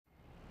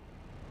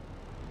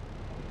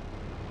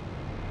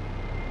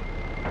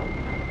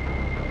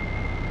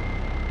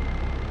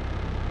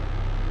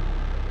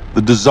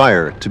The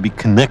desire to be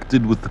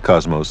connected with the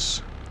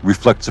cosmos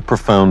reflects a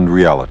profound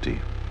reality.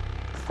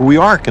 For we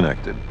are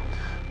connected,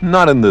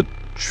 not in the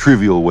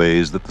trivial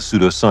ways that the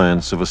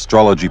pseudoscience of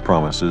astrology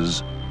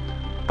promises,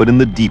 but in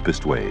the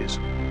deepest ways.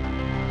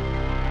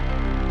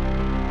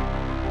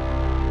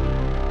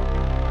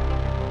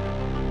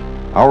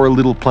 Our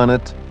little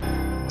planet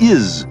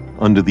is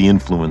under the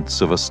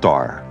influence of a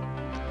star.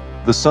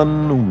 The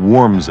sun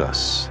warms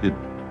us, it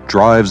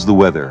drives the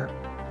weather,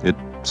 it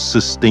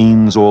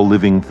sustains all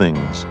living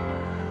things.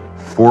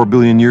 4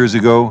 billion years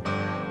ago,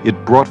 it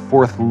brought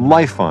forth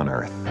life on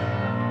Earth.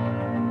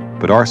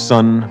 But our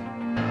sun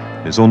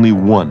is only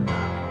one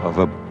of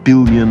a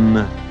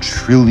billion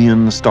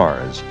trillion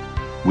stars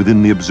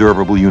within the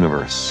observable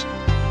universe.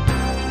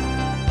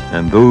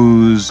 And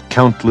those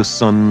countless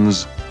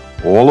suns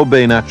all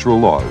obey natural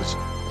laws,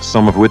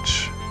 some of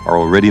which are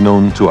already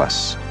known to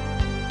us.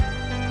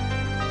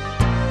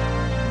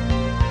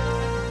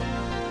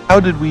 How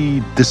did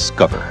we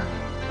discover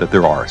that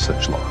there are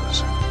such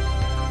laws?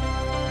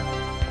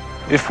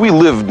 If we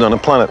lived on a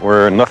planet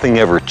where nothing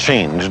ever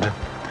changed,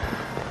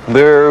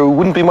 there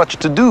wouldn't be much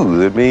to do.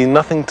 There'd be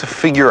nothing to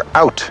figure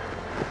out.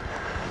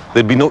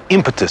 There'd be no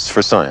impetus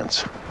for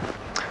science.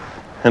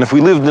 And if we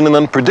lived in an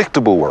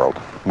unpredictable world,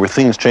 where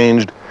things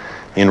changed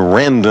in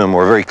random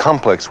or very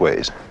complex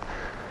ways,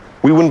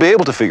 we wouldn't be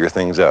able to figure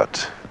things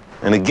out.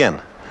 And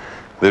again,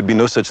 there'd be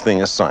no such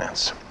thing as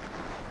science.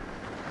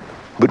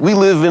 But we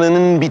live in an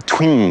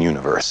in-between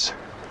universe,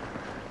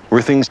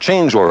 where things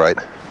change all right,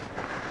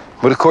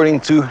 but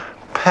according to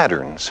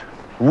patterns,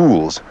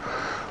 rules,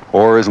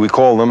 or as we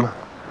call them,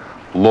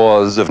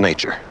 laws of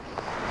nature.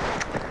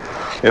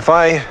 If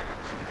I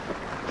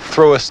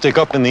throw a stick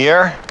up in the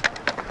air,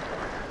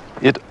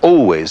 it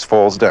always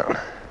falls down.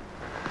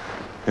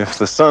 If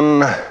the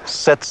sun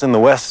sets in the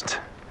west,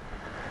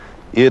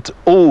 it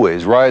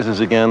always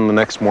rises again the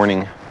next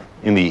morning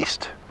in the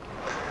east.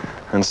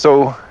 And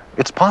so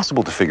it's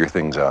possible to figure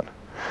things out.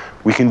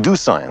 We can do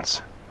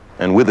science,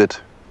 and with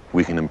it,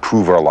 we can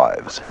improve our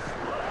lives.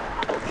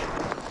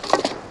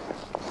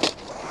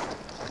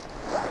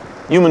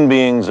 Human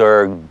beings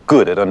are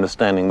good at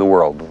understanding the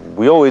world.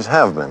 We always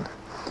have been.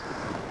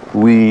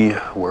 We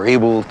were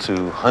able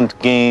to hunt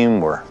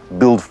game or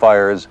build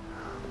fires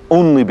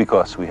only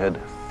because we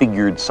had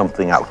figured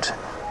something out.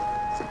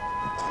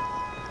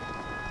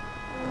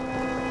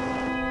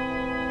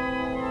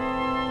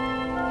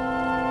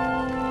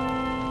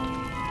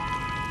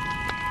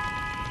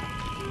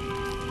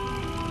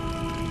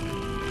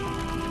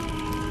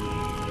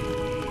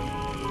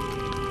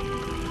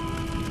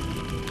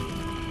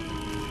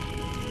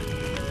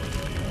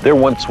 There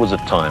once was a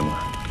time,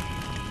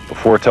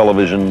 before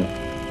television,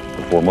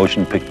 before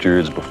motion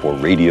pictures, before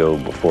radio,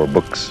 before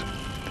books.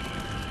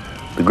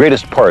 The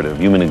greatest part of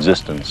human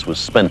existence was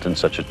spent in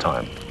such a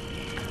time.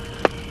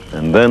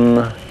 And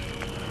then,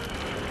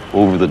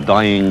 over the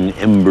dying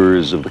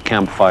embers of the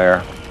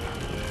campfire,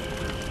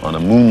 on a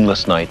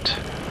moonless night,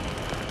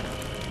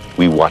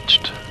 we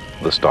watched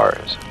the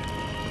stars.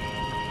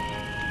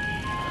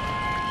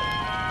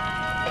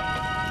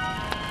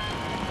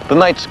 The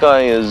night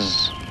sky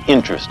is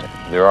interesting.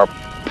 There are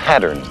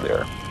patterns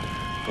there.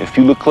 If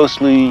you look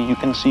closely, you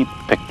can see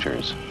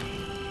pictures.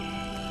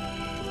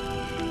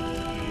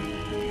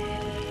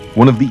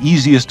 One of the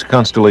easiest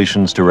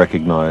constellations to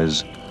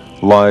recognize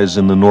lies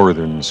in the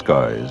northern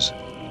skies.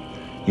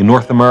 In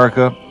North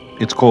America,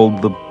 it's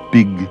called the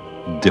Big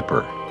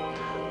Dipper.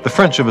 The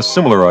French have a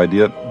similar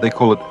idea. They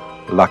call it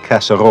la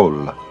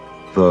casserole,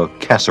 the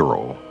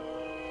casserole.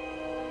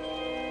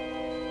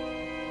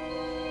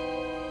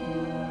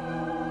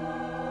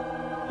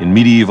 In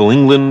medieval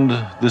England,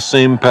 this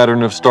same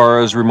pattern of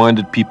stars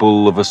reminded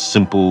people of a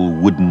simple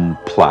wooden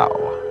plow.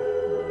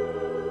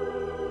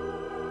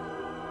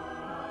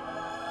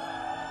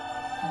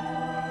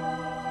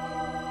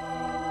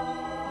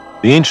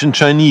 The ancient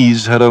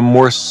Chinese had a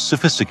more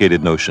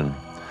sophisticated notion.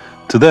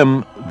 To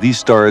them, these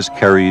stars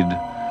carried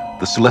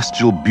the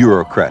celestial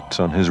bureaucrat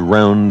on his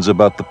rounds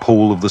about the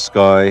pole of the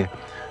sky,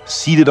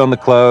 seated on the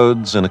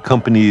clouds and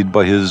accompanied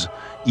by his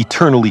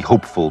eternally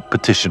hopeful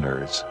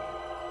petitioners.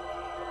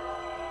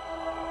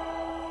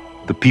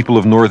 The people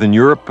of Northern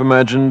Europe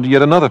imagined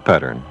yet another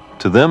pattern.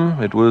 To them,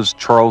 it was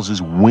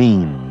Charles's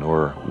wain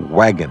or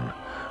wagon,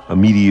 a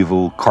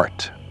medieval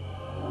cart.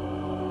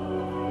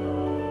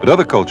 But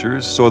other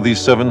cultures saw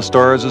these 7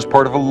 stars as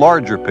part of a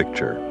larger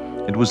picture.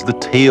 It was the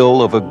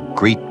tail of a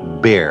great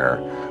bear,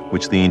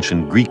 which the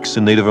ancient Greeks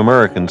and Native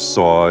Americans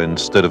saw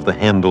instead of the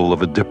handle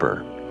of a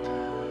dipper.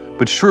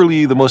 But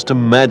surely the most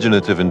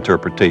imaginative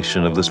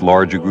interpretation of this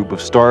larger group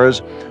of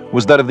stars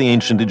was that of the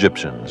ancient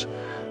Egyptians.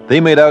 They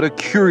made out a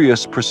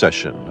curious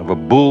procession of a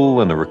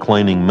bull and a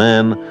reclining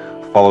man,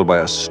 followed by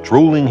a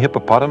strolling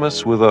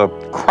hippopotamus with a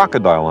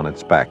crocodile on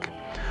its back.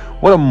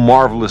 What a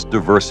marvelous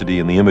diversity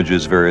in the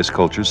images various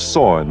cultures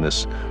saw in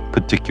this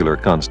particular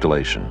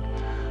constellation.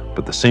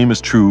 But the same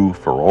is true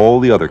for all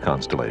the other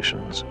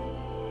constellations.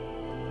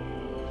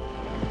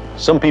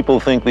 Some people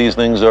think these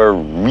things are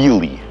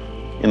really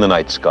in the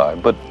night sky,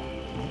 but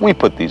we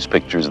put these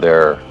pictures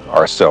there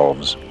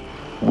ourselves.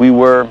 We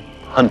were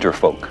hunter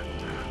folk.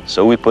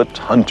 So we put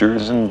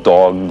hunters and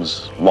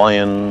dogs,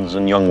 lions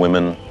and young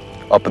women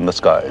up in the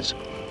skies.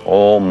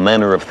 All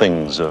manner of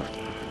things of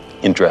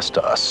interest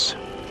to us.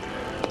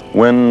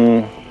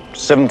 When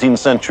 17th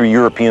century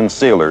European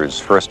sailors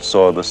first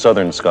saw the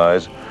southern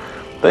skies,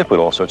 they put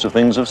all sorts of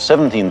things of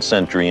 17th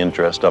century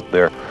interest up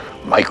there.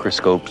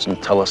 Microscopes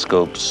and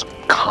telescopes,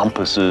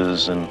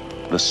 compasses and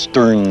the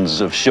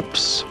sterns of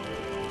ships.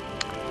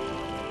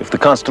 If the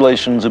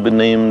constellations had been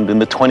named in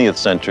the 20th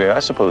century, I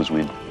suppose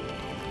we'd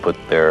put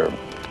their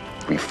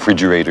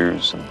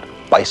refrigerators and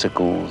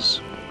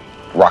bicycles,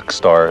 rock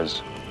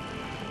stars,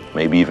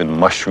 maybe even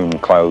mushroom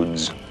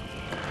clouds.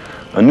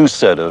 A new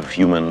set of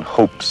human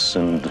hopes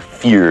and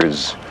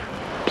fears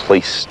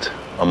placed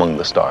among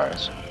the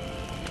stars.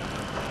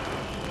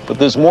 But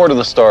there's more to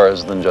the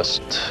stars than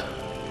just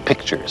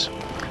pictures.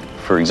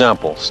 For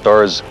example,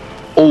 stars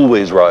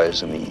always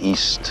rise in the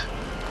east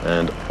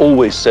and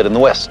always set in the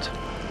west,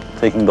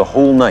 taking the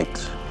whole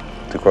night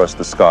to cross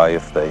the sky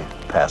if they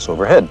pass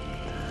overhead.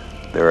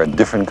 There are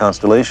different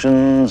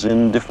constellations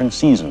in different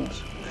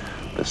seasons.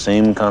 The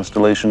same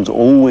constellations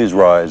always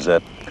rise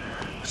at,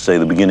 say,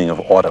 the beginning of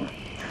autumn.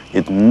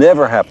 It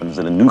never happens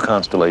that a new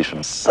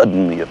constellation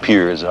suddenly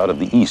appears out of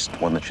the east,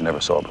 one that you never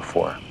saw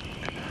before.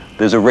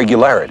 There's a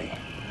regularity,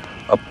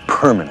 a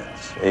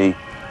permanence, a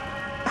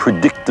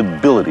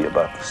predictability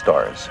about the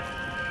stars.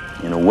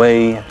 In a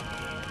way,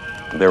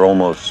 they're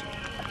almost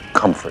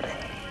comforting.